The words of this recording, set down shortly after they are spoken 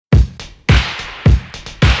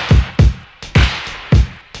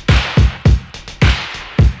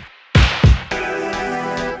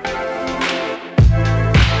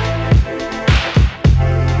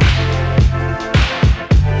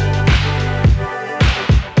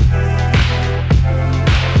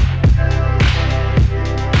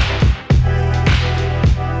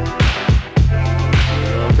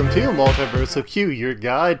Multiverse of Q, your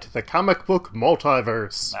guide to the comic book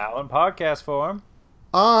multiverse. Now in podcast form.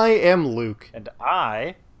 I am Luke, And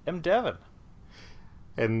I am Devin.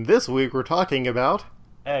 and this week we're talking about...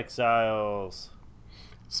 Exiles.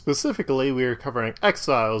 Specifically, we are covering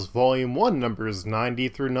Exiles, Volume 1, numbers 90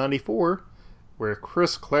 through 94, where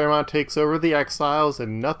Chris Claremont takes over the Exiles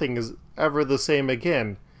and nothing is ever the same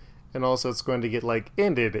again. And also it's going to get,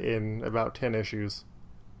 ended in about 10 issues.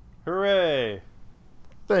 Hooray!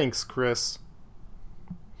 Thanks, Chris.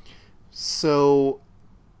 So,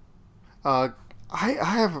 I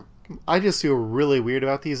just feel really weird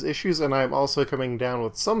about these issues, and I'm also coming down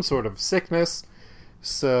with some sort of sickness,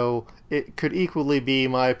 so it could equally be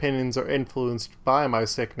my opinions are influenced by my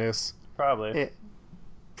sickness. Probably.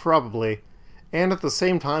 Probably. And at the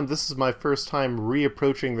same time, this is my first time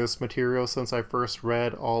reapproaching this material since I first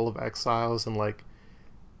read all of Exiles in,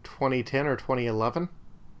 2010 or 2011.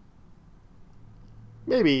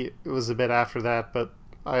 Maybe it was a bit after that, but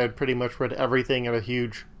I had pretty much read everything in a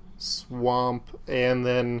huge swamp, and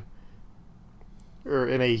then... or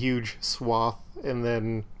in a huge swath, and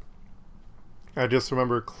then... I just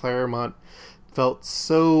remember Claremont felt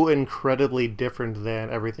so incredibly different than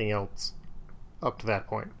everything else up to that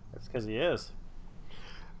point. That's because he is.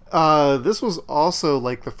 This was also,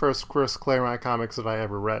 the first Chris Claremont comics that I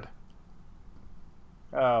ever read.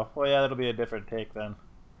 Oh, well, yeah, that'll be a different take then.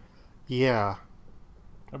 Yeah.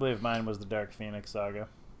 I believe mine was the Dark Phoenix saga.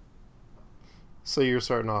 So you're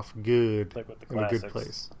starting off good, Like with the in a classics. good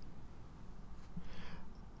place.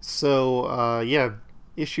 So,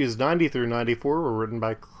 issues 90 through 94 were written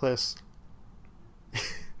by Chris...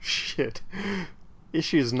 Shit.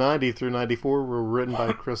 Issues 90 through 94 were written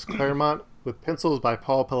by Chris Claremont, with pencils by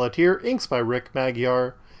Paul Pelletier, inks by Rick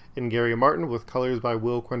Magyar and Gary Martin, with colors by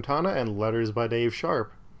Will Quintana, and letters by Dave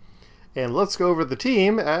Sharp. And let's go over the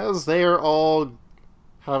team, as they are all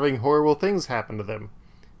having horrible things happen to them.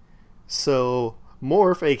 So,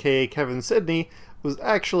 Morph, aka Kevin Sidney, was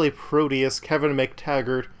actually Proteus Kevin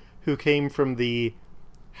McTaggart, who came from the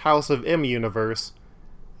House of M universe.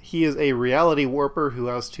 He is a reality warper who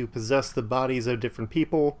has to possess the bodies of different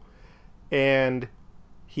people, and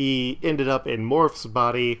he ended up in Morph's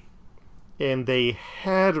body, and they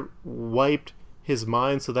had wiped his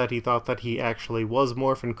mind so that he thought that he actually was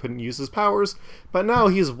Morph and couldn't use his powers, but now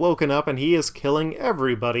he's woken up and he is killing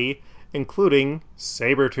everybody, including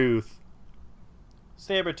Sabretooth.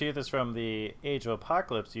 Sabretooth is from the Age of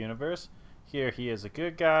Apocalypse universe. Here he is a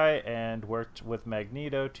good guy and worked with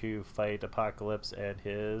Magneto to fight Apocalypse and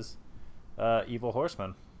his evil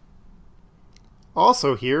horsemen.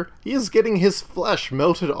 Also here, he is getting his flesh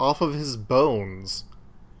melted off of his bones,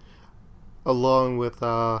 along with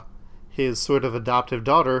his sort of adoptive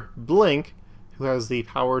daughter, Blink, who has the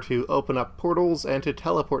power to open up portals and to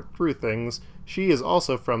teleport through things. She is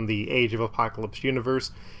also from the Age of Apocalypse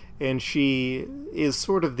universe, and she is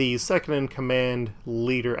sort of the second-in-command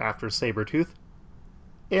leader after Sabretooth.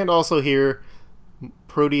 And also here,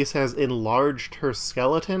 Proteus has enlarged her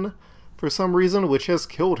skeleton for some reason, which has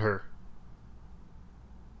killed her.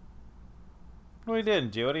 Well, he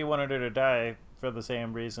didn't do it. He wanted her to die for the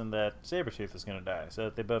same reason that Sabretooth is going to die, so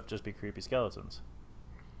that they both just be creepy skeletons.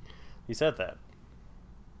 He said that.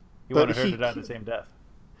 He But wanted her to die the same death.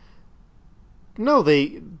 No,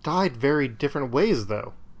 they died very different ways,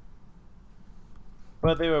 though.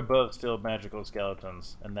 But they were both still magical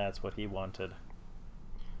skeletons, and that's what he wanted.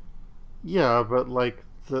 Yeah, but,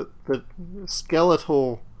 the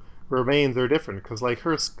skeletal remains are different, because,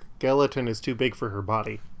 her skeleton is too big for her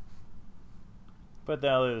body. But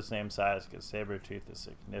now they're the same size, because Sabretooth is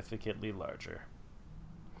significantly larger.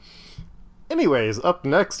 Anyways, up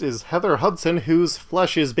next is Heather Hudson, whose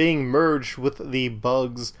flesh is being merged with the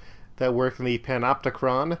bugs that work in the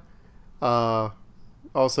Panopticon,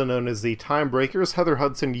 also known as the Time Breakers. Heather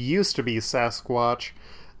Hudson used to be Sasquatch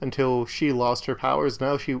until she lost her powers.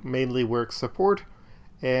 Now she mainly works support,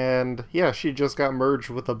 and yeah, she just got merged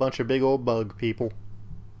with a bunch of big old bug people.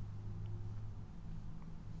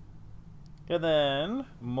 And then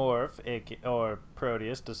Morph, or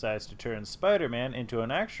Proteus, decides to turn Spider-Man into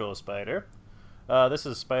an actual spider. This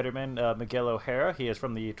is Spider-Man Miguel O'Hara. He is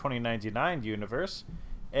from the 2099 universe,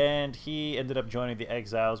 and he ended up joining the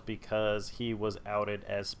Exiles because he was outed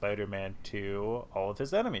as Spider-Man to all of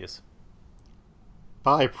his enemies.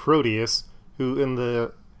 By Proteus, who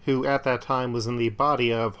at that time was in the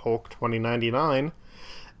body of Hulk 2099,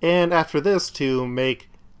 and after this, to make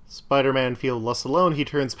Spider-Man feel less alone, he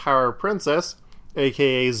turns Power Princess,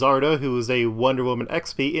 aka Zarda, who is a Wonder Woman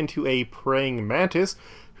XP, into a praying mantis,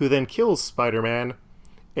 who then kills Spider-Man.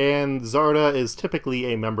 And Zarda is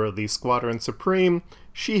typically a member of the Squadron Supreme.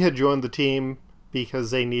 She had joined the team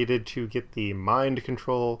because they needed to get the mind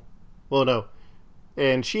control. Well, no.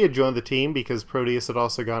 And she had joined the team because Proteus had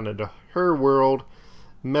also gone into her world,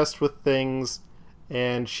 messed with things,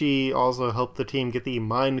 and she also helped the team get the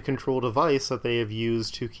mind control device that they have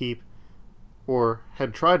used to keep, or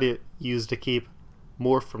had tried to use to keep,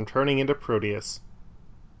 Morph from turning into Proteus.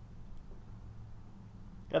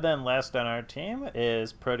 And then last on our team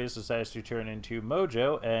is Proteus decides to turn into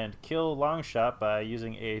Mojo and kill Longshot by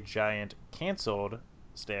using a giant canceled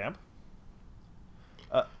stamp.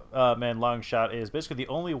 And Longshot is basically the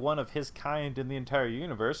only one of his kind in the entire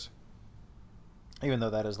universe. Even though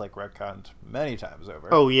that is like retconned many times over.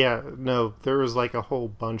 Oh yeah, no, there was like a whole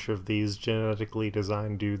bunch of these genetically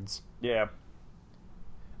designed dudes. Yeah.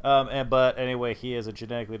 But anyway, he is a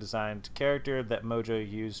genetically designed character that Mojo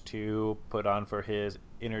used to put on for his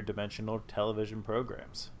interdimensional television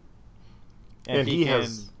programs. And he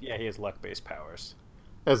has luck-based powers.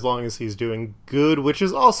 As long as he's doing good, which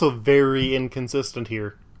is also very inconsistent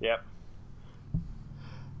here. Yep.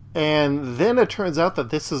 And then it turns out that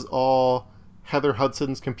this is all Heather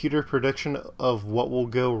Hudson's computer prediction of what will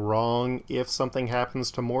go wrong if something happens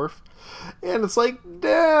to Morph. And it's like,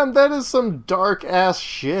 damn, that is some dark-ass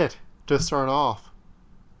shit to start off.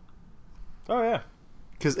 Oh, yeah.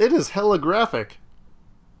 Because it is hella graphic.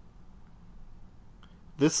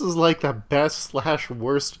 This is like the best /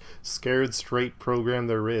 worst Scared Straight program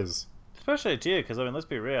there is. Especially too, because I mean, let's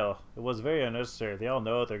be real. It was very unnecessary. They all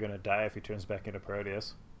know they're going to die if he turns back into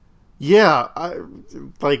Proteus. Yeah,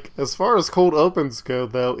 as far as cold opens go,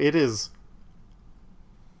 though, it is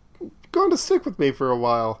going to stick with me for a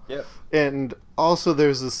while. Yep. And also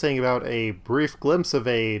there's this thing about a brief glimpse of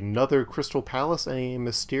another Crystal Palace and a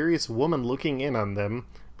mysterious woman looking in on them,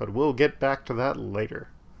 but we'll get back to that later.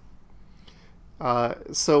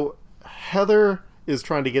 So Heather is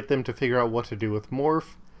trying to get them to figure out what to do with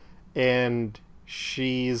Morph, and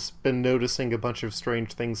she's been noticing a bunch of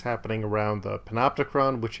strange things happening around the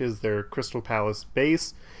Panopticon, which is their Crystal Palace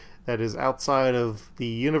base that is outside of the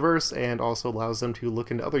universe and also allows them to look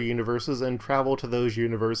into other universes and travel to those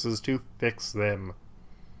universes to fix them.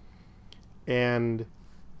 And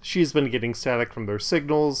she's been getting static from their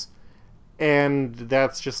signals, and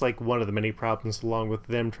that's just like one of the many problems along with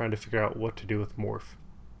them trying to figure out what to do with Morph.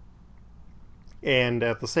 And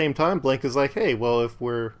at the same time, Blink is like, hey, well, if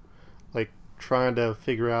we're like trying to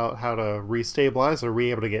figure out how to restabilize, are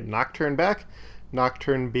we able to get Nocturne back?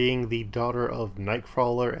 Nocturne being the daughter of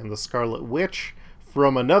Nightcrawler and the Scarlet Witch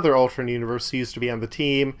from another alternate universe who used to be on the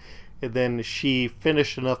team, and then she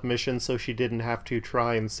finished enough missions so she didn't have to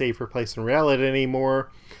try and save her place in reality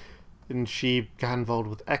anymore, and she got involved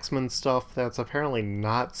with X-Men stuff that's apparently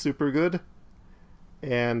not super good,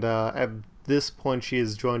 and at this point she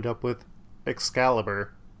is joined up with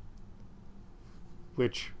Excalibur,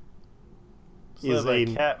 which is a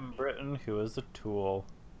Captain Britain who is the Tool.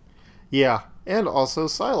 Yeah, and also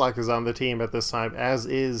Psylocke is on the team at this time, as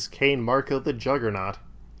is Kane Marco the Juggernaut,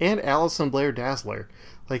 and Allison Blair Dazzler.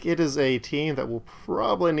 Like, it is a team that we'll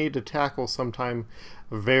probably need to tackle sometime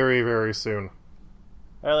very, very soon.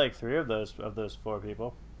 I like 3 of those 4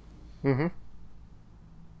 people. Mm-hmm.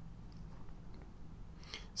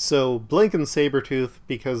 So, Blink and Sabretooth,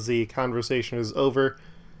 because the conversation is over,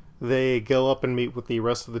 they go up and meet with the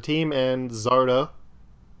rest of the team, and Zarda,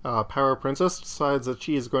 Power Princess, decides that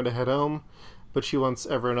she is going to head home, but she wants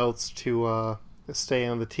everyone else to stay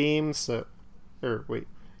on the team.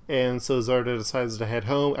 And so Zarda decides to head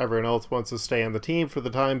home. Everyone else wants to stay on the team for the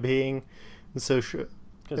time being, and so she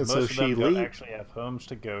don't actually have homes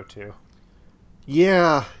to go to.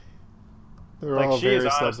 Yeah, they're like, all she is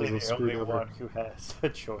various honestly levels of the only screwed over. one who has a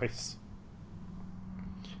choice.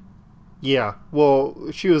 Yeah,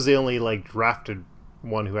 well, she was the only drafted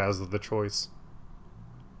one who has the choice.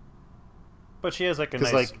 But she has a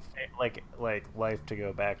nice life to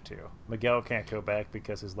go back to. Miguel can't go back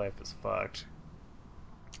because his life is fucked.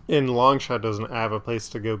 And Longshot doesn't have a place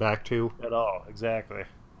to go back to. At all, exactly.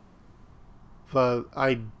 But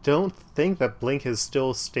I don't think that Blink has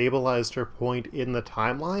still stabilized her point in the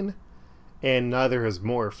timeline, and neither has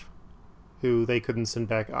Morph, who they couldn't send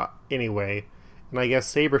back anyway, and I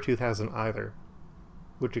guess Sabretooth hasn't either.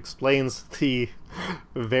 Which explains the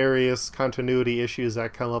various continuity issues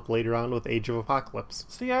that come up later on with Age of Apocalypse.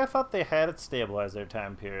 See, I thought they had it stabilized their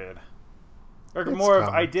time period. Or It's more of,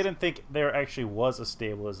 coming. I didn't think there actually was a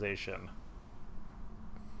stabilization.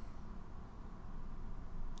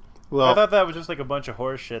 Well, I thought that was just like a bunch of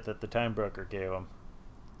horse shit that the Time Broker gave them.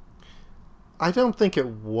 I don't think it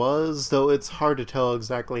was, though it's hard to tell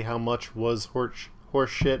exactly how much was horse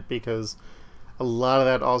shit, because a lot of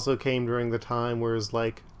that also came during the time where it's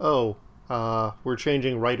like, we're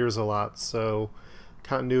changing writers a lot, so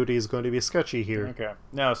continuity is going to be sketchy here. Okay.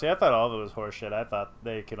 No, see, I thought all of it was horseshit. I thought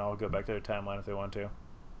they can all go back to their timeline if they want to.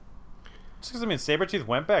 Just because, I mean, Sabretooth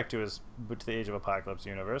went back to the Age of Apocalypse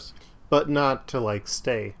universe. But not to, like,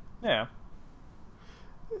 stay. Yeah.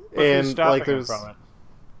 But And, like, him there's... from it?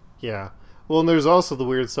 Yeah. Well, and there's also the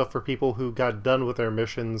weird stuff for people who got done with their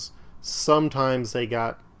missions. Sometimes they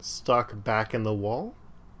got stuck back in the wall.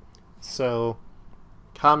 So,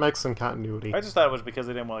 comics and continuity. I just thought it was because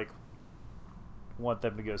they didn't, like, want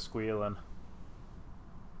them to go squealing.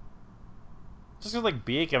 Just because, like,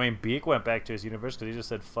 Beak, I mean, Beak went back to his universe because he just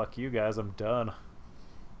said, fuck you guys, I'm done.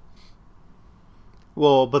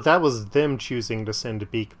 Well, but that was them choosing to send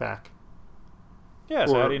Beak back. Yeah,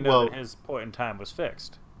 so how do you know that his point in time was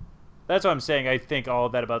fixed? That's what I'm saying. I think all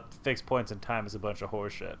of that about fixed points in time is a bunch of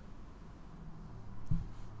horseshit.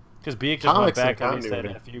 Because Beak just went back and he said,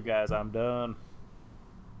 F you guys, I'm done.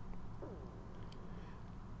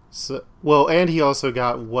 So, well, and he also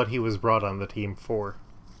got what he was brought on the team for.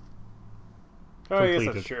 Oh, I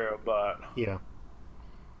guess that's true, but... Yeah.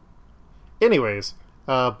 Anyways,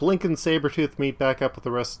 Blink and Sabretooth meet back up with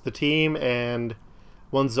the rest of the team, and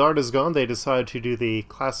once Zard is gone, they decide to do the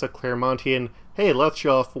classic Claremontian, hey, let's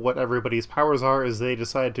show off what everybody's powers are, as they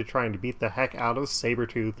decide to try and beat the heck out of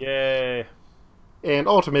Sabretooth. Yay! And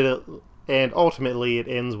ultimately it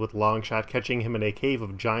ends with Longshot catching him in a cave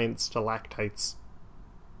of giant stalactites.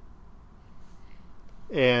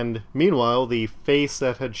 And meanwhile, the face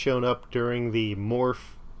that had shown up during the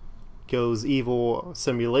Morph Goes Evil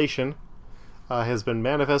simulation has been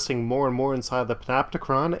manifesting more and more inside the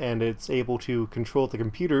Panopticon, and it's able to control the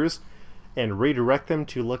computers and redirect them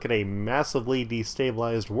to look at a massively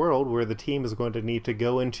destabilized world where the team is going to need to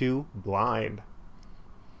go into blind.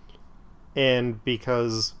 And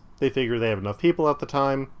because they figure they have enough people at the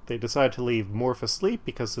time, they decide to leave Morph asleep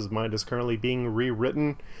because his mind is currently being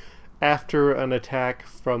rewritten after an attack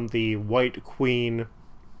from the White Queen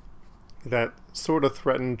that sort of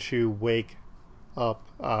threatened to wake up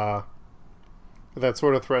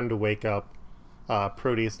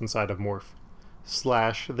Proteus inside of Morph.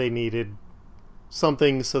 / they needed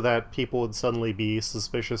something so that people would suddenly be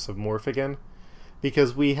suspicious of Morph again.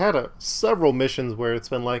 Because we had several missions where it's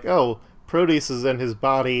been like, oh, Proteus is in his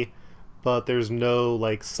body, but there's no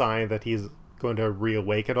like sign that he's going to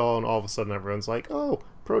reawake at all, and all of a sudden everyone's like, oh,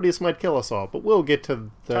 Proteus might kill us all. But we'll get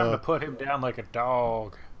to the... Time to put him down like a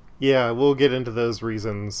dog. Yeah, we'll get into those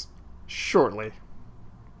reasons shortly.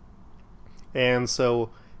 And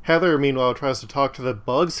so Heather, meanwhile, tries to talk to the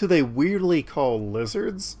bugs, who they weirdly call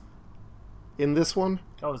lizards in this one.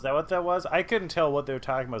 Oh, is that what that was? I couldn't tell what they were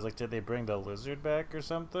talking about. I was like, did they bring the lizard back or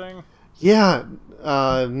something? Yeah,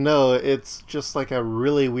 no, it's just like a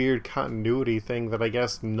really weird continuity thing that I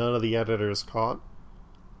guess none of the editors caught.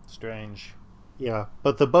 Strange. Yeah,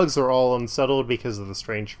 but the bugs are all unsettled because of the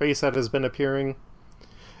strange face that has been appearing.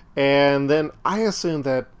 And then I assume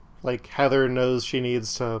that, like, Heather knows she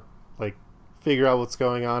needs to, like, figure out what's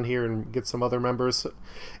going on here and get some other members.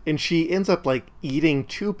 And she ends up, like, eating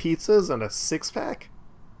 2 pizzas and a 6-pack.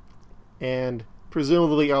 And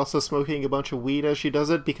presumably also smoking a bunch of weed as she does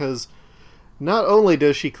it, because not only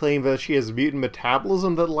does she claim that she has mutant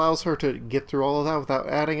metabolism that allows her to get through all of that without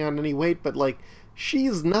adding on any weight, but, like,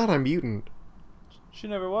 she's not a mutant. She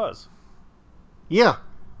never was. Yeah.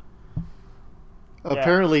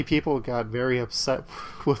 Apparently people got very upset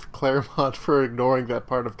with Claremont for ignoring that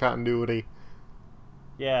part of continuity.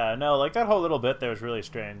 Yeah, no, like that whole little bit there was really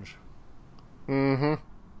strange. Mm-hmm.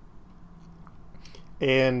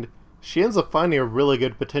 And she ends up finding a really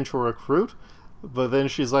good potential recruit, but then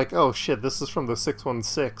she's like, oh shit, this is from the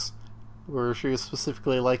 616, where she was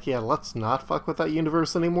specifically like, yeah, let's not fuck with that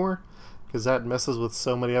universe anymore, because that messes with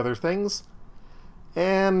so many other things.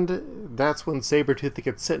 And that's when Sabretooth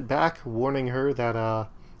gets sent back, warning her that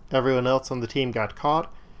everyone else on the team got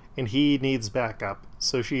caught, and he needs backup.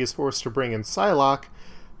 So she is forced to bring in Psylocke,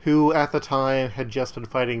 who at the time had just been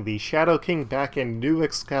fighting the Shadow King back in New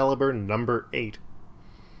Excalibur number 8.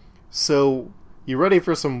 So, you ready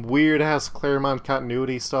for some weird-ass Claremont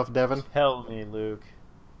continuity stuff, Devin? Tell me, Luke.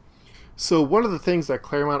 So one of the things that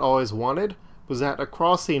Claremont always wanted was that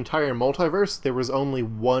across the entire multiverse, there was only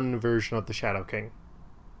one version of the Shadow King.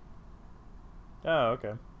 Oh,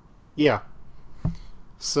 okay. Yeah.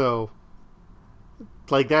 So,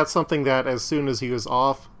 like, that's something that as soon as he was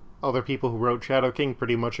off, other people who wrote Shadow King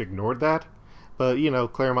pretty much ignored that. But, you know,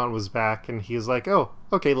 Claremont was back, and he was like, oh,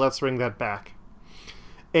 okay, let's bring that back.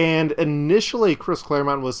 And initially, Chris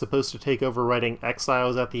Claremont was supposed to take over writing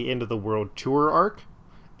Exiles at the End of the World Tour arc,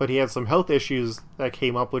 but he had some health issues that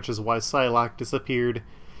came up, which is why Psylocke disappeared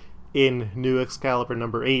in New Excalibur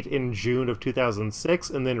number 8 in June of 2006,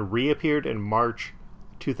 and then reappeared in March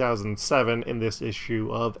 2007 in this issue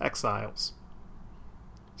of Exiles.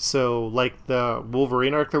 So, like the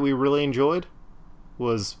Wolverine arc that we really enjoyed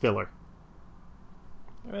was filler.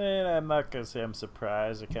 I mean, I'm not gonna say I'm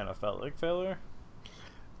surprised. It kind of felt like filler.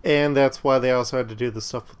 And that's why they also had to do the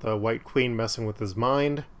stuff with the White Queen messing with his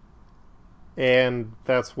mind. And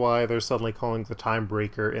that's why they're suddenly calling the Time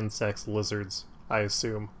Breaker insects lizards, I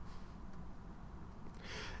assume.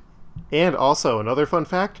 And also, another fun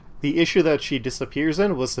fact, the issue that she disappears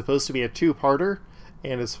in was supposed to be a two-parter,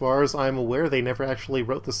 and as far as I'm aware, they never actually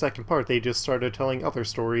wrote the second part. They just started telling other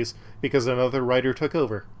stories because another writer took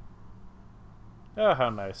over. Oh, how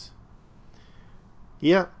nice.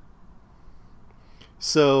 Yeah.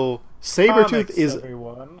 So, Sabretooth is...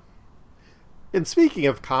 everyone. And speaking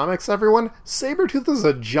of comics, everyone, Sabretooth is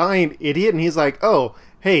a giant idiot, and he's like, oh,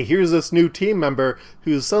 hey, here's this new team member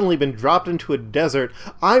who's suddenly been dropped into a desert.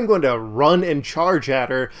 I'm going to run and charge at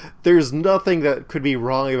her. There's nothing that could be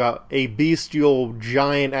wrong about a bestial,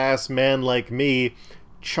 giant-ass man like me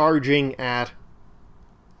charging at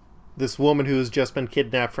this woman who has just been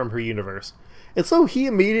kidnapped from her universe. And so he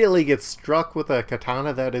immediately gets struck with a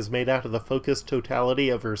katana that is made out of the focused totality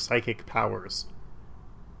of her psychic powers.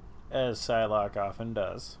 As Psylocke often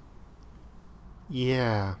does.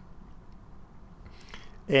 Yeah.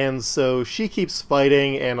 And so she keeps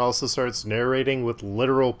fighting and also starts narrating with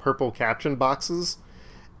literal purple caption boxes.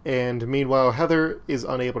 And meanwhile, Heather is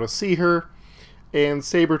unable to see her. And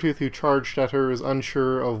Sabretooth, who charged at her, is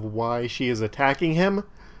unsure of why she is attacking him.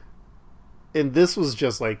 And this was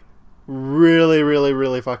just like really, really,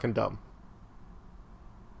 really fucking dumb.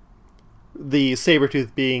 The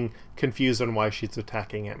Sabretooth being confused on why she's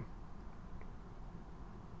attacking him.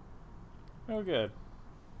 Oh, good.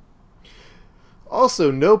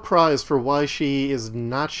 Also, no prize for why she is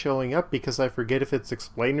not showing up, because I forget if it's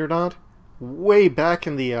explained or not. Way back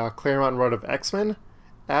in the Claremont run of X-Men,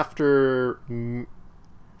 after...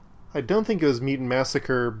 I don't think it was Mutant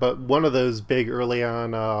Massacre, but one of those big early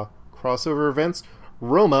on crossover events,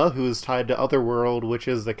 Roma, who is tied to Otherworld, which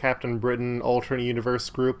is the Captain Britain alternate universe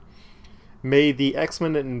group, made the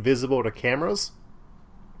X-Men invisible to cameras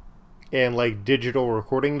and like digital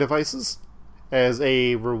recording devices as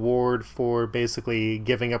a reward for basically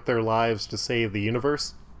giving up their lives to save the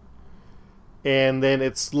universe. And then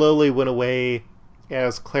it slowly went away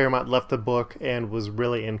as Claremont left the book and was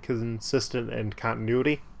really inconsistent in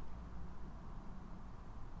continuity.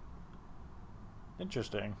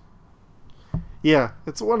 Interesting. Yeah,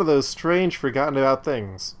 it's one of those strange forgotten about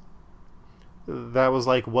things. That was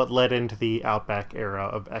like what led into the Outback era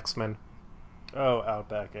of X-Men. Oh,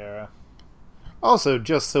 Outback era. Also,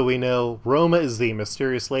 just so we know, Roma is the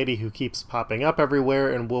mysterious lady who keeps popping up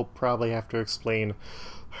everywhere, and we'll probably have to explain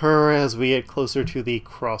her as we get closer to the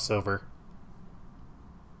crossover.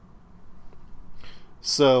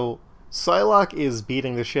 So, Psylocke is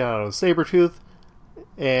beating the shit out of Sabretooth,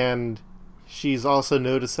 and she's also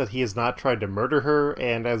noticed that he has not tried to murder her,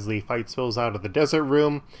 and as the fight spills out of the desert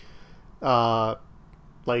room,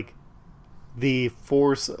 the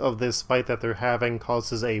force of this fight that they're having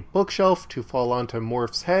causes a bookshelf to fall onto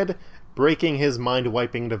Morph's head, breaking his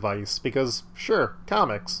mind-wiping device, because, sure,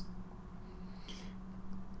 comics.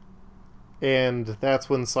 And that's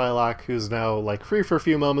when Psylocke, who's now, free for a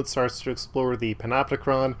few moments, starts to explore the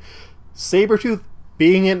Panopticon. Sabretooth,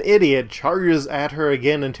 being an idiot, charges at her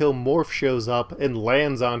again until Morph shows up and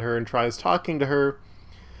lands on her and tries talking to her.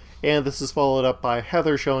 And this is followed up by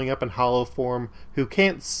Heather showing up in hollow form, who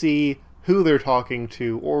can't see who they're talking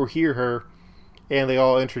to or hear her, and they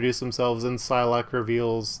all introduce themselves, and Psylocke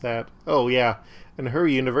reveals that, oh yeah, in her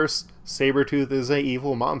universe, Sabretooth is a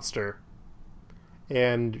evil monster.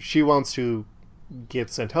 And she wants to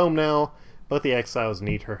get sent home now, but the Exiles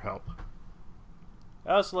need her help.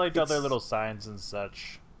 I also liked other little signs and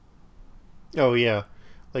such. Oh yeah,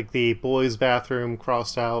 like the boys' bathroom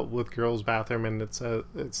crossed out with girls' bathroom, and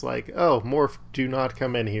it's like, oh, Morph, do not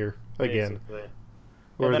come in here again. Basically.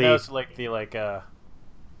 Or and then I also like the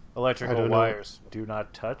electrical wires. Do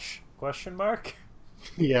not touch? ?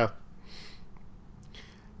 Yeah.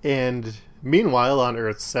 And meanwhile, on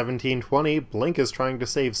Earth 1720, Blink is trying to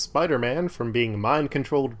save Spider-Man from being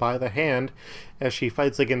mind-controlled by the Hand as she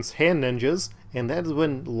fights against hand ninjas, and that is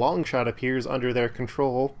when Longshot appears under their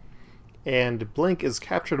control, and Blink is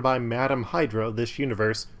captured by Madam Hydra of this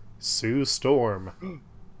universe, Sue Storm.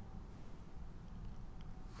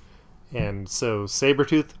 And so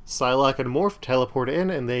Sabretooth, Psylocke, and Morph teleport in,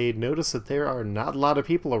 and they notice that there are not a lot of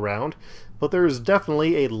people around, but there is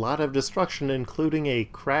definitely a lot of destruction, including a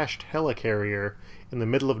crashed helicarrier in the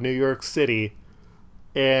middle of New York City.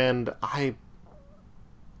 And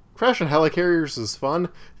Crashing Helicarriers is fun.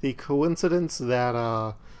 The coincidence that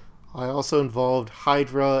I also involved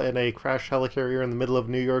Hydra in a crash helicarrier in the middle of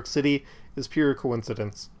New York City is pure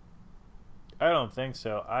coincidence. I don't think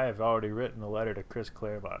so. I have already written a letter to Chris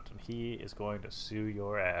Claremont, and he is going to sue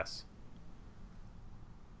your ass.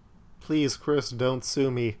 Please, Chris, don't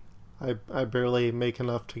sue me. I barely make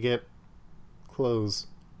enough to get clothes.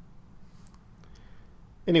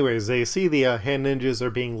 Anyways, they see the hand ninjas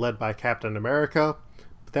are being led by Captain America.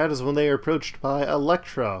 But that is when they are approached by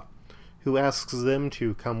Elektra, who asks them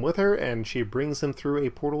to come with her, and she brings them through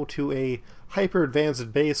a portal to a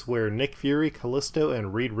hyper-advanced base where Nick Fury, Callisto,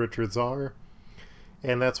 and Reed Richards are.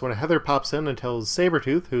 And that's when Heather pops in and tells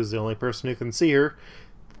Sabretooth, who's the only person who can see her,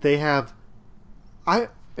 they have...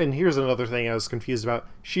 And here's another thing I was confused about.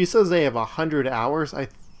 She says they have 100 hours. I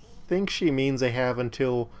think she means they have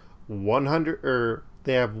until 100... Or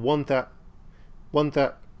they have 1,000...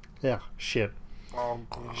 Yeah, shit.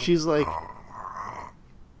 She's like...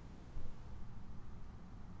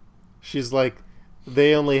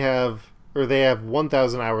 they only have... Or they have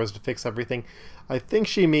 1,000 hours to fix everything. I think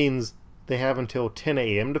she means... They have until 10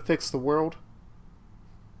 a.m. to fix the world.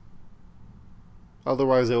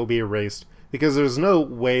 Otherwise, it will be erased. Because there's no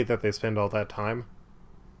way that they spend all that time.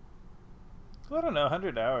 I don't know,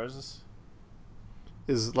 100 hours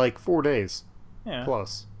is like 4 days. Yeah.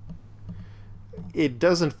 Plus. It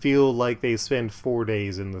doesn't feel like they spend 4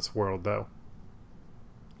 days in this world, though.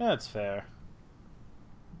 That's fair.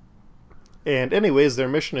 And anyways, their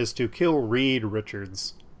mission is to kill Reed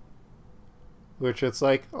Richards. Which it's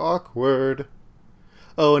like, awkward.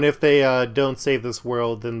 Oh, and if they don't save this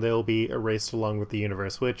world, then they'll be erased along with the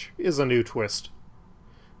universe, which is a new twist.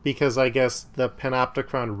 Because I guess the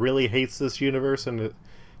Panopticon really hates this universe, and it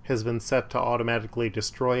has been set to automatically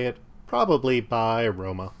destroy it, probably by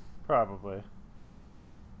Roma. Probably.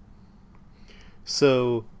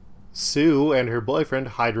 So, Sue and her boyfriend,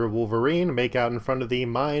 Hydra Wolverine, make out in front of the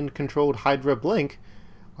mind-controlled Hydra Blink,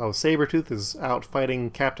 while Sabretooth is out fighting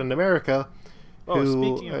Captain America. Oh,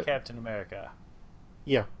 speaking of Captain America.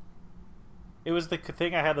 Yeah. It was the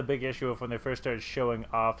thing I had the big issue with when they first started showing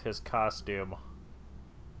off his costume.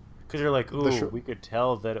 Because you're like, ooh, we could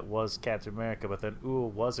tell that it was Captain America, but then, ooh,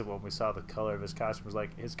 it wasn't when we saw the color of his costume. It was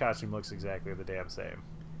like, his costume looks exactly the damn same.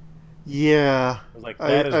 Yeah. I was like,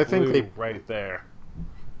 that is blue right there.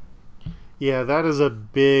 Yeah, that is a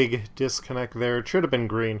big disconnect there. It should have been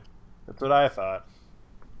green. That's what I thought.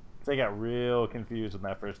 They got real confused when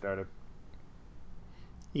that first started.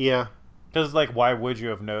 Yeah. Because, like, why would you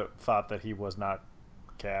have thought that he was not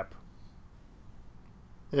Cap?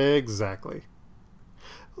 Exactly.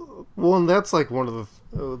 Well, and that's, like, one of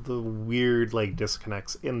the weird, like,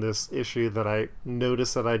 disconnects in this issue that I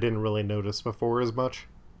noticed that I didn't really notice before as much.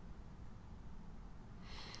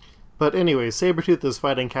 But anyway, Sabretooth is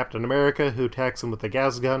fighting Captain America, who attacks him with a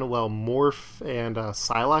gas gun, while Morph and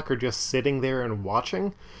Psylocke are just sitting there and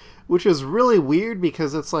watching, which is really weird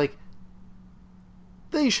because it's like,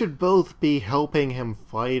 they should both be helping him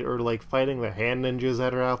fight or like fighting the hand ninjas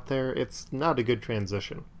that are out there. It's not a good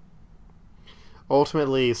transition.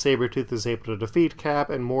 Ultimately, Sabretooth is able to defeat Cap,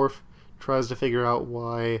 and Morph tries to figure out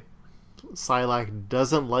why Psylocke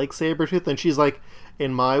doesn't like Sabretooth, and she's like,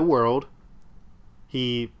 in my world,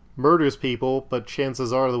 he murders people, but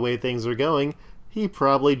chances are the way things are going, he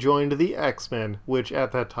probably joined the X-Men, which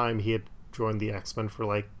at that time he had joined the X-Men for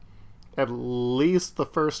like at least the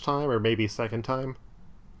first time or maybe second time.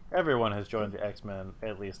 Everyone has joined the X-Men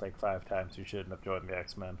at least like 5 times who shouldn't have joined the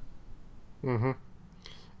X-Men. Mm-hmm.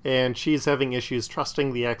 And she's having issues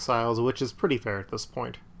trusting the Exiles, which is pretty fair at this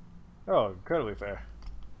point. Oh, incredibly fair.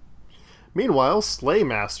 Meanwhile,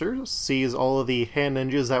 Slaymaster sees all of the hand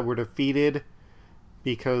ninjas that were defeated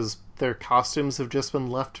because their costumes have just been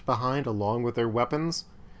left behind along with their weapons,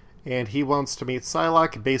 and he wants to meet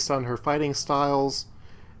Psylocke based on her fighting styles,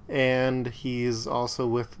 and he's also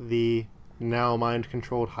with the now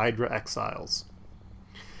mind-controlled Hydra Exiles.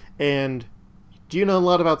 And do you know a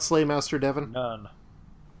lot about Slaymaster, Devin? None.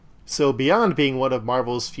 So beyond being one of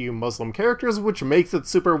Marvel's few Muslim characters, which makes it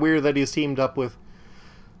super weird that he's teamed up with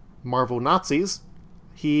Marvel Nazis,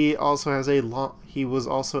 he also has he was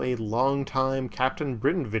also a longtime Captain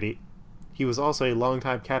Britain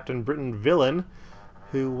villain,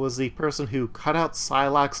 who was the person who cut out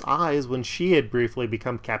Psylocke's eyes when she had briefly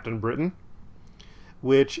become Captain Britain,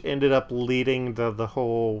 which ended up leading to the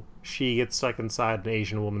whole she gets stuck inside an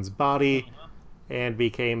Asian woman's body and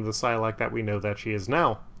became the Psylocke that we know that she is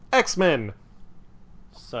now. X-Men!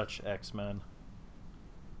 Such X-Men.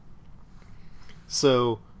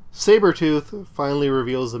 So, Sabretooth finally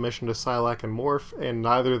reveals the mission to Psylocke and Morph, and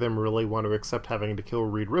neither of them really want to accept having to kill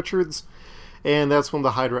Reed Richards. And that's when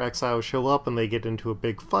the Hydra Exiles show up and they get into a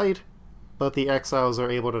big fight. But the Exiles are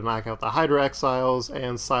able to knock out the Hydra Exiles,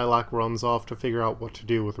 and Psylocke runs off to figure out what to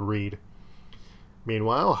do with Reed.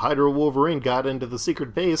 Meanwhile, Hydra Wolverine got into the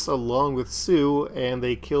secret base along with Sue, and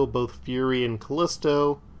they kill both Fury and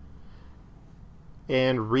Callisto.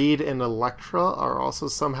 And Reed and Elektra are also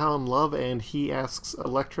somehow in love, and he asks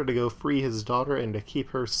Elektra to go free his daughter and to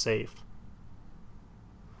keep her safe.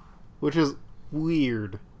 Which is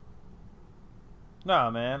weird. Nah,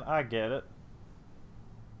 man, I get it.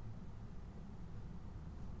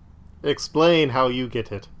 Explain how you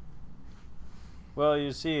get it. Well,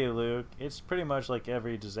 you see, Luke, it's pretty much like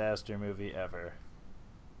every disaster movie ever.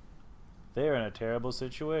 They're in a terrible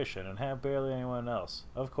situation and have barely anyone else.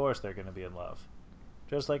 Of course they're going to be in love.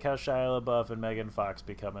 Just like how Shia LaBeouf and Megan Fox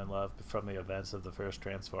become in love from the events of the first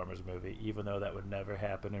Transformers movie, even though that would never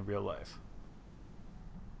happen in real life.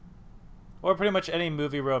 Or pretty much any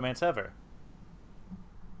movie romance ever.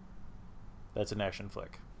 That's an action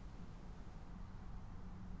flick.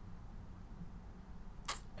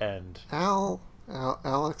 And I'll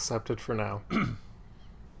accept it for now.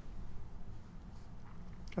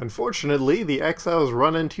 Unfortunately, the Exiles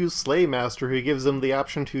run into Slaymaster, who gives them the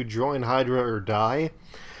option to join Hydra or die.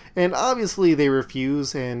 And obviously they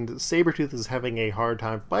refuse, and Sabretooth is having a hard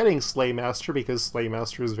time fighting Slaymaster because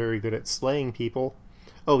Slaymaster is very good at slaying people.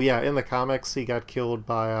 Oh yeah, in the comics he got killed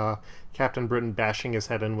by Captain Britain bashing his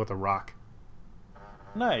head in with a rock.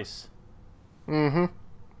 nice. Mm-hmm.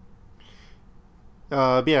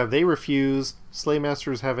 Yeah, they refuse.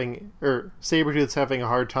 Sabretooth's having a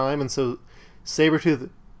hard time, and so Sabretooth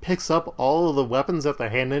picks up all of the weapons that the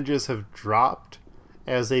Hand Ninjas have dropped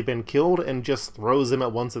as they've been killed and just throws them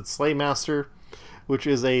at once at Slaymaster, which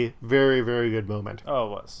is a very, very good moment. Oh, it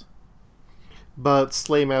was. But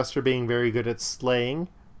Slaymaster, being very good at slaying,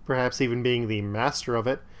 perhaps even being the master of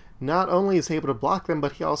it, not only is able to block them,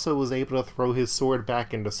 but he also was able to throw his sword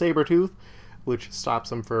back into Sabretooth, which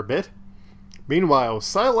stops him for a bit. Meanwhile,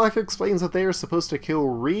 Psylocke explains that they are supposed to kill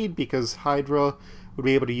Reed because Hydra would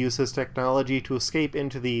be able to use his technology to escape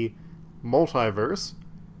into the multiverse.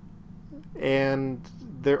 And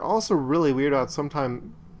they're also really weird about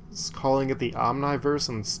sometimes calling it the Omniverse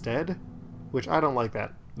instead, which I don't like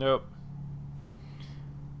that. Nope.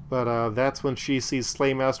 But that's when she sees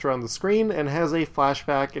Slaymaster on the screen and has a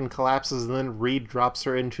flashback and collapses, and then Reed drops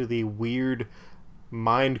her into the weird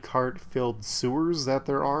minecart-filled sewers that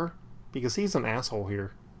there are. Because he's an asshole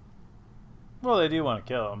here. Well, they do want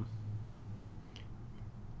to kill him.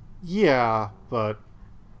 Yeah, but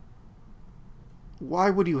why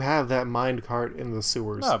would you have that minecart in the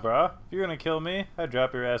sewers? Nah, bro. If you're gonna kill me, I'd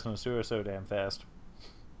drop your ass in the sewer so damn fast.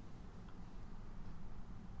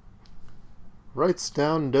 Writes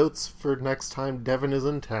down notes for next time Devin is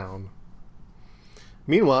in town.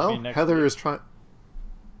 Meanwhile, Heather is trying...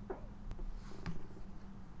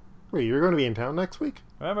 Wait, you're going to be in town next week?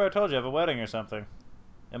 Remember I told you I have a wedding or something.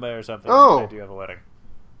 Or something. Oh! I do have a wedding.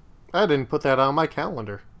 I didn't put that on my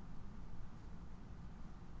calendar.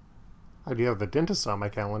 I do have the dentist on my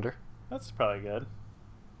calendar. That's probably good.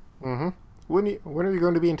 Mm-hmm. When are you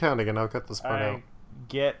going to be in town again? I'll cut this part out. I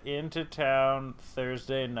get into town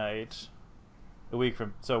Thursday night. A week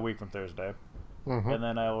from Thursday. Mm-hmm. And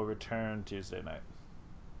then I will return Tuesday night.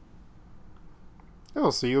 Oh,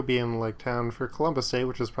 so you'll be in town for Columbus Day,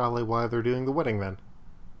 which is probably why they're doing the wedding then.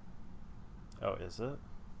 Oh, is it?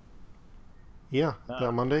 Yeah, Oh.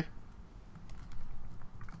 that Monday.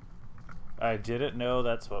 I didn't know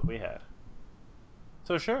that's what we had.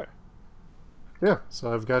 So sure. Yeah,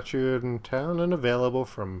 so I've got you in town and available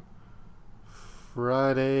from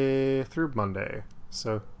Friday through Monday.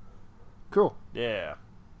 So, cool. Yeah.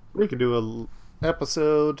 We can do a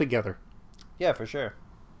episode together. Yeah, for sure.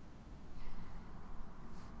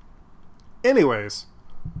 Anyways.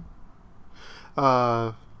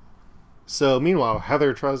 So meanwhile,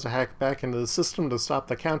 Heather tries to hack back into the system to stop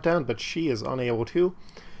the countdown, but she is unable to.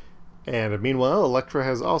 And meanwhile, Elektra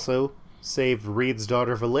has also saved Reed's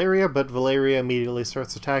daughter Valeria, but Valeria immediately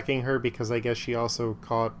starts attacking her because I guess she also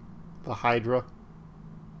caught the Hydra.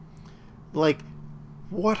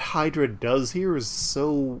 What Hydra does here is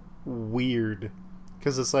so weird.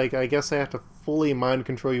 Because it's I guess they have to fully mind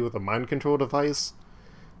control you with a mind control device.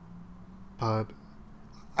 But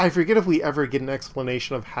I forget if we ever get an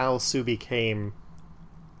explanation of how Sue became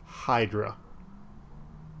Hydra.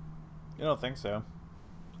 You don't think so?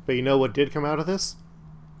 But you know what did come out of this?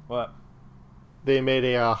 What? They made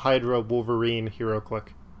a Hydra Wolverine hero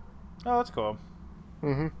click. Oh, that's cool.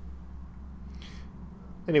 Mm-hmm.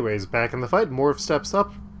 Anyways, back in the fight, Morph steps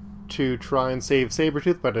up to try and save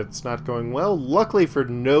Sabretooth, but it's not going well. Luckily, for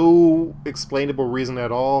no explainable reason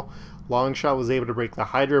at all, Longshot was able to break the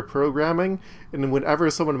Hydra programming, and whenever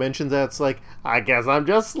someone mentions that, it's like, I guess I'm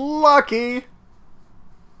just lucky.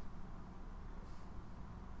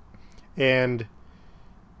 And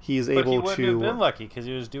he's But able he wouldn't have to... been lucky because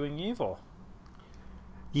he was doing evil.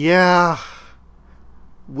 Yeah.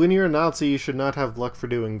 When you're a Nazi, you should not have luck for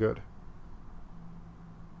doing good.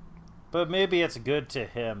 But maybe it's good to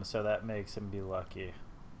him, so that makes him be lucky.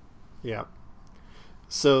 Yeah.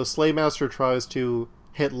 So Slaymaster tries to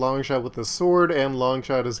hit Longshot with the sword, and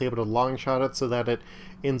Longshot is able to longshot it so that it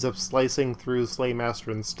ends up slicing through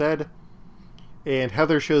Slaymaster instead. And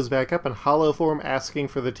Heather shows back up in hollow form, asking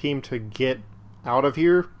for the team to get out of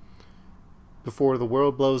here before the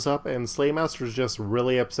world blows up, and Slaymaster's just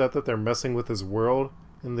really upset that they're messing with his world,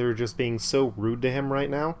 and they're just being so rude to him right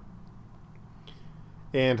now.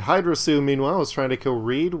 And Hydra Sue, meanwhile, is trying to kill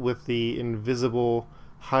Reed with the invisible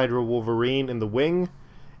Hydra Wolverine in the wing,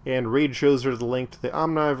 and Reed shows her the link to the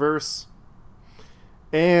Omniverse,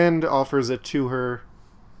 and offers it to her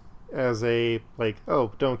as a, like,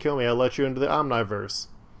 oh, don't kill me, I'll let you into the Omniverse.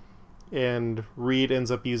 And Reed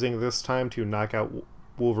ends up using this time to knock out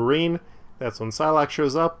Wolverine. That's when Psylocke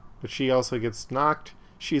shows up, but she also gets knocked.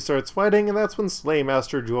 She starts fighting, and that's when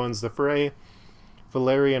Slaymaster joins the fray.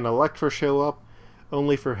 Valeria and Elektra show up,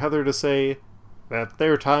 only for Heather to say that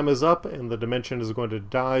their time is up and the dimension is going to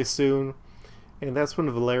die soon. And that's when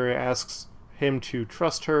Valeria asks him to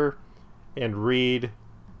trust her and Reed.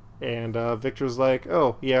 And Victor's like,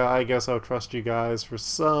 oh, yeah, I guess I'll trust you guys for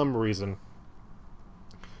some reason.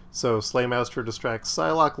 So Slaymaster distracts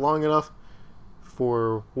Psylocke long enough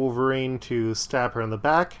for Wolverine to stab her in the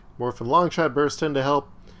back. Morph and Longshot burst in to help.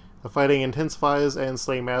 The fighting intensifies, and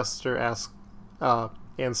Slaymaster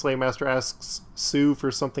asks Sue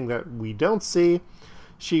for something that we don't see.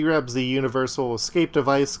 She grabs the universal escape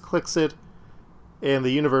device, clicks it, and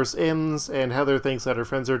the universe ends, and Heather thinks that her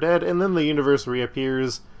friends are dead, and then the universe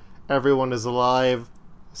reappears. Everyone is alive.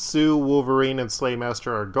 Sue, Wolverine, and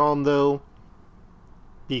Slaymaster are gone, though,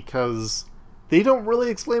 because they don't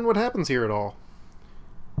really explain what happens here at all.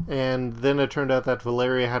 And then it turned out that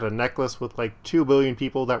Valeria had a necklace with like 2 billion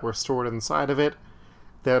people that were stored inside of it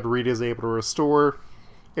that Reed is able to restore.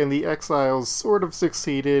 And the Exiles sort of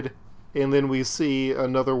succeeded. And then we see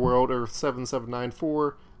another world, Earth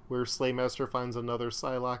 7794, where Slaymaster finds another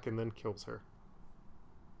Psylocke and then kills her.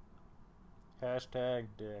 Hashtag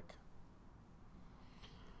dick.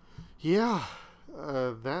 Yeah,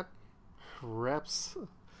 that wraps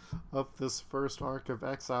up this first arc of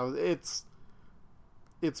Exiles.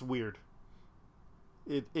 It's weird.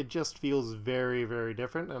 It just feels very, very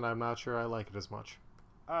different, and I'm not sure I like it as much.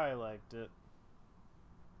 I liked it.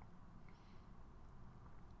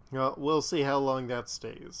 Well, we'll see how long that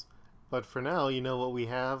stays. But for now, you know what we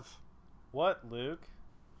have? What, Luke?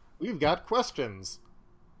 We've got questions.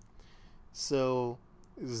 So,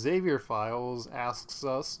 Xavier Files asks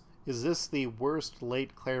us, is this the worst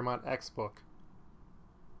late Claremont X book?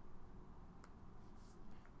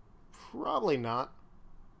 Probably not.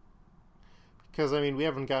 Because, I mean, we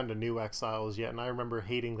haven't gotten to New Exiles yet, and I remember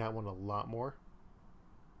hating that one a lot more.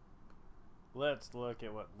 Let's look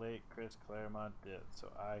at what late Chris Claremont did so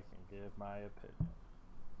I can give my opinion.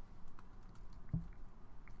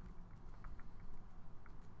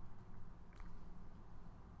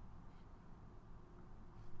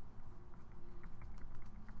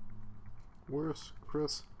 Worst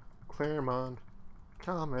Chris Claremont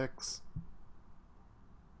comics.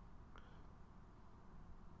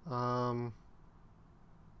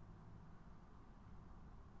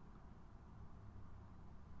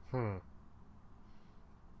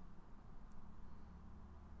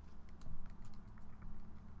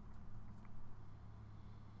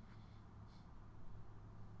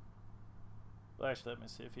 Well, actually, let me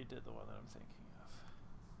see if he did the one that I'm thinking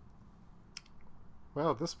of.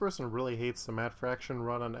 Wow, this person really hates the Matt Fraction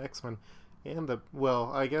run on X-Men, and the...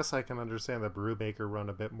 Well, I guess I can understand the Brubaker run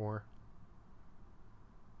a bit more.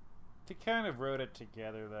 They kind of wrote it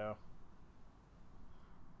together, though.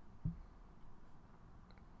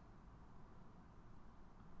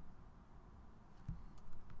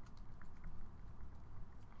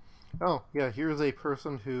 Oh, yeah, here's a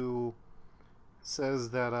person who says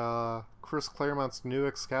that Chris Claremont's new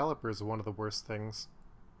Excalibur is one of the worst things.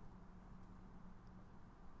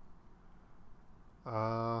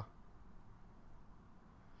 Well,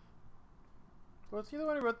 is he the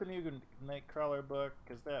one who wrote the new Nightcrawler book?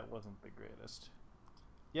 Because that wasn't the greatest.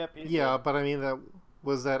 Yep. Yeah, but I mean,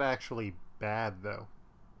 was that actually bad, though?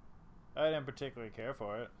 I didn't particularly care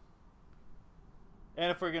for it. And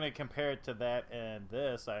if we're going to compare it to that and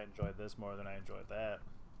this, I enjoyed this more than I enjoyed that.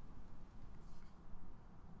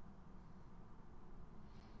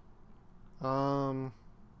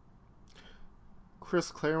 Chris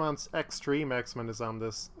Claremont's Extreme X-Men is on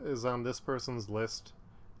this person's list,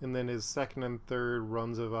 and then his second and third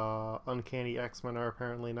runs of Uncanny X-Men are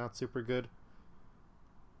apparently not super good.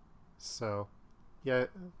 So, yeah,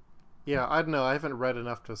 I don't know. I haven't read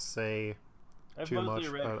enough to say I've too mostly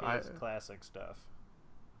much, read but his classic stuff.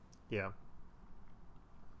 Yeah.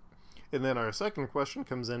 And then our second question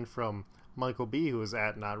comes in from Michael B., who is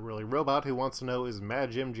at Not Really Robot, who wants to know, is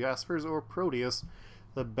Mad Jim Jaspers or Proteus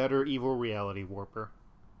the better evil reality warper?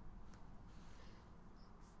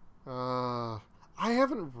 I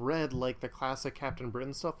haven't read, like, the classic Captain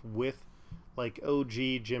Britain stuff with, like,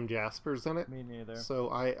 OG Jim Jaspers in it. Me neither. So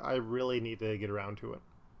I really need to get around to it.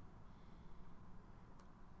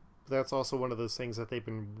 But that's also one of those things that they've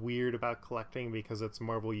been weird about collecting because it's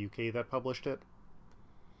Marvel UK that published it.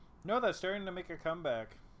 No, that's starting to make a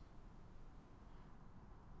comeback.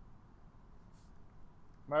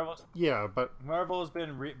 Marvel's Marvel has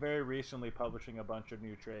been very recently publishing a bunch of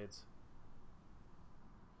new trades.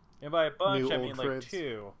 And by a bunch, New I old mean like trades.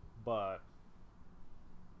 2, but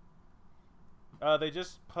they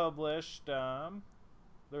just published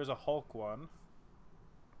there's a Hulk one.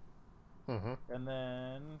 Mm-hmm. And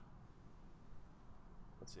then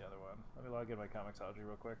what's the other one? Let me log in my Comixology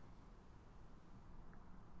real quick.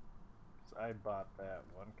 So I bought that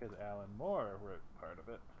one because Alan Moore wrote part of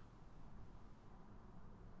it.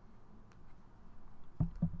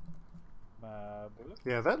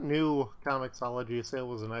 Yeah, that new Comixology sale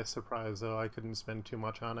was a nice surprise, though I couldn't spend too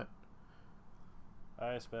much on it.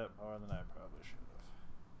 I spent more than I probably should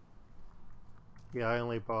have. Yeah, I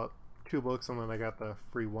only bought 2 books and then I got the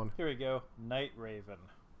free one. Here we go. Night Raven.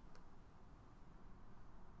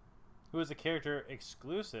 Who is a character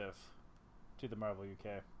exclusive to the Marvel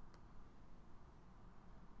UK.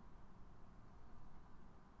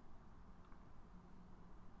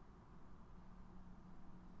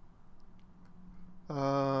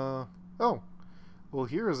 Oh. Well,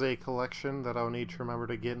 here is a collection that I'll need to remember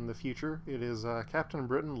to get in the future. It is Captain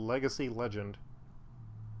Britain Legacy Legend.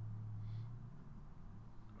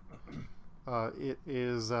 It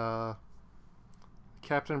is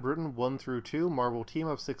Captain Britain 1 through 2, Marvel Team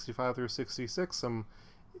Up 65 through 66, some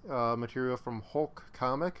material from Hulk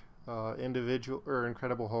Comic,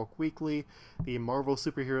 Incredible Hulk Weekly, the Marvel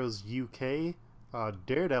Superheroes UK,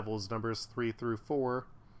 Daredevils numbers 3 through 4,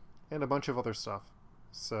 and a bunch of other stuff.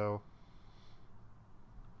 So,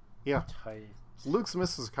 yeah. Tight. Luke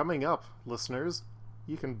Smith is coming up, listeners.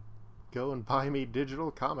 You can go and buy me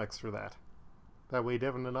digital comics for that. That way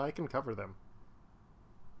Devin and I can cover them.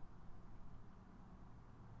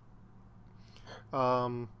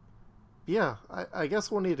 Yeah, I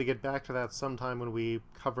guess we'll need to get back to that sometime when we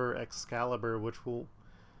cover Excalibur, which we'll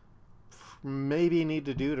maybe need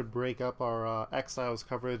to do to break up our Exiles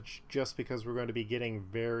coverage, just because we're going to be getting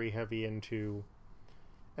very heavy into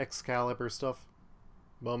Excalibur stuff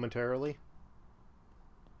momentarily.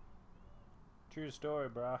 True story,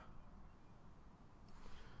 brah.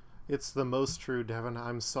 It's the most true, Devin.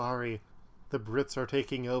 I'm sorry. The Brits are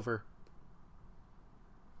taking over.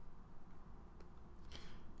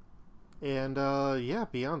 And, yeah,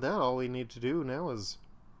 beyond that, all we need to do now is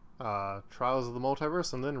Trials of the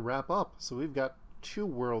Multiverse and then wrap up. So we've got 2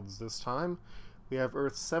 worlds this time. We have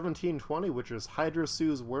Earth 1720, which is Hydra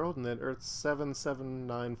Sue's world, and then Earth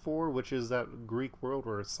 7794, which is that Greek world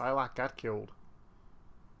where Psylocke got killed.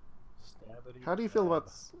 How do you feel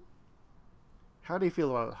about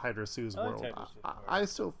Hydra Sue's world? I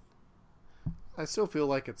still feel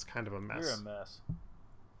like it's kind of a mess. You're a mess.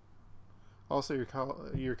 Also, you're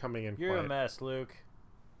coming in. You're quiet. a mess, Luke.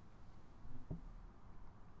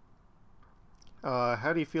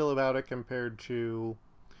 How do you feel about it compared to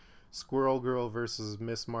Squirrel Girl versus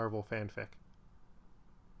Miss Marvel fanfic?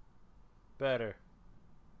 Better.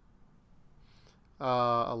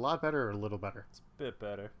 A lot better or a little better? It's a bit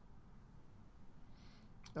better.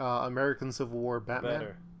 American Civil War Batman?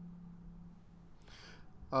 Better.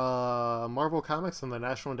 Marvel Comics and the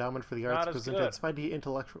National Endowment for the Arts presented good. Spidey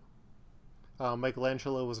Intellectual.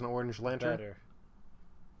 Michelangelo was an Orange Lantern. Better.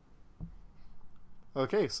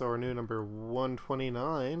 Okay, so our new number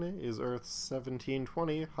 129 is Earth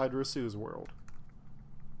 1720, Hydra Sue's world.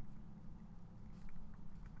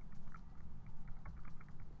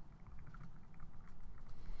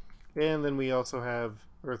 And then we also have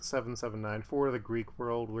Earth 7794, the Greek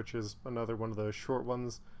world, which is another one of those short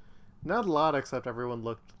ones. Not a lot, except everyone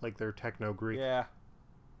looked like they're techno-Greek. Yeah.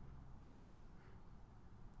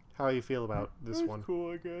 How do you feel about this one?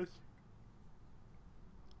 Cool, I guess.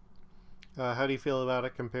 How do you feel about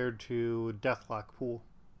it compared to Deathlock Pool?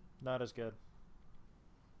 Not as good.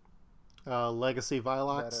 Legacy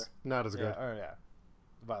Vilox? Better. Not as good. Yeah.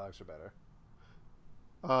 The Vilox are better.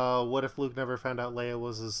 What if Luke never found out Leia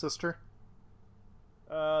was his sister?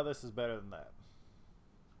 This is better than that.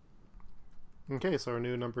 Okay, so our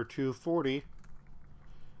new number 240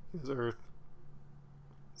 is Earth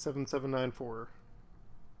 7794.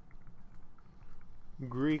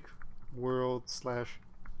 Greek world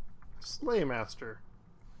 / Slaymaster.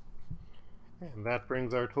 And that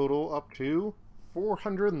brings our total up to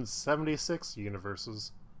 476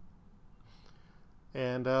 universes.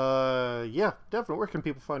 And, yeah, definitely. Where can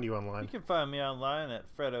people find you online? You can find me online at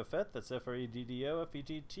FreddoFett, that's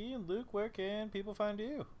FreddoFett, and Luke, where can people find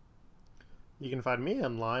you? You can find me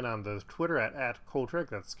online on the Twitter at Koltreg,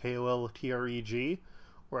 that's KOLTREG,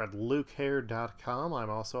 or at lukehair.com. I'm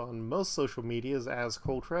also on most social medias as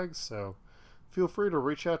Koltreg, so feel free to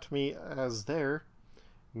reach out to me as there.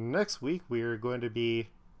 Next week, we are going to be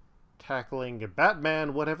tackling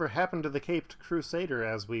Batman Whatever Happened to the Caped Crusader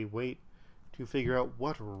as we wait to figure out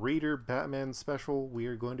what Reader Batman special we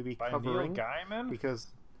are going to be covering. Neil Gaiman? Because,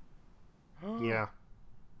 yeah.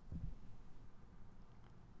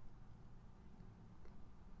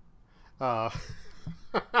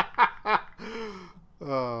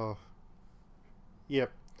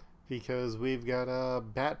 Yep. Because we've got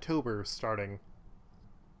Battober starting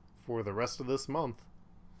for the rest of this month.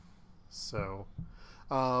 So,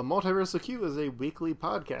 Multiversal Q is a weekly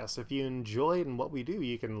podcast. If you enjoy it and what we do,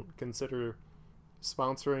 you can consider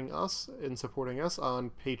sponsoring us and supporting us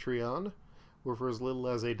on Patreon, where for as little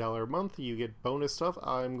as $1 a month, you get bonus stuff.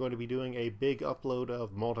 I'm going to be doing a big upload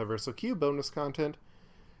of Multiversal Q bonus content,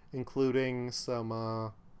 including some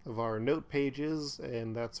of our note pages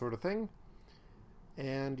and that sort of thing.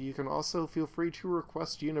 And you can also feel free to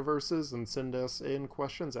request universes and send us in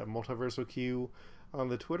questions at MultiversalQ on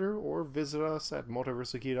the Twitter, or visit us at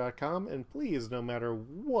multiversalq.com. And please, no matter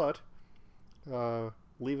what,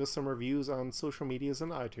 leave us some reviews on social medias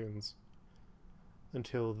and iTunes.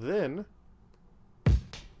 Until then,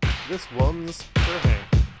 this one's for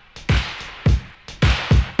Hank.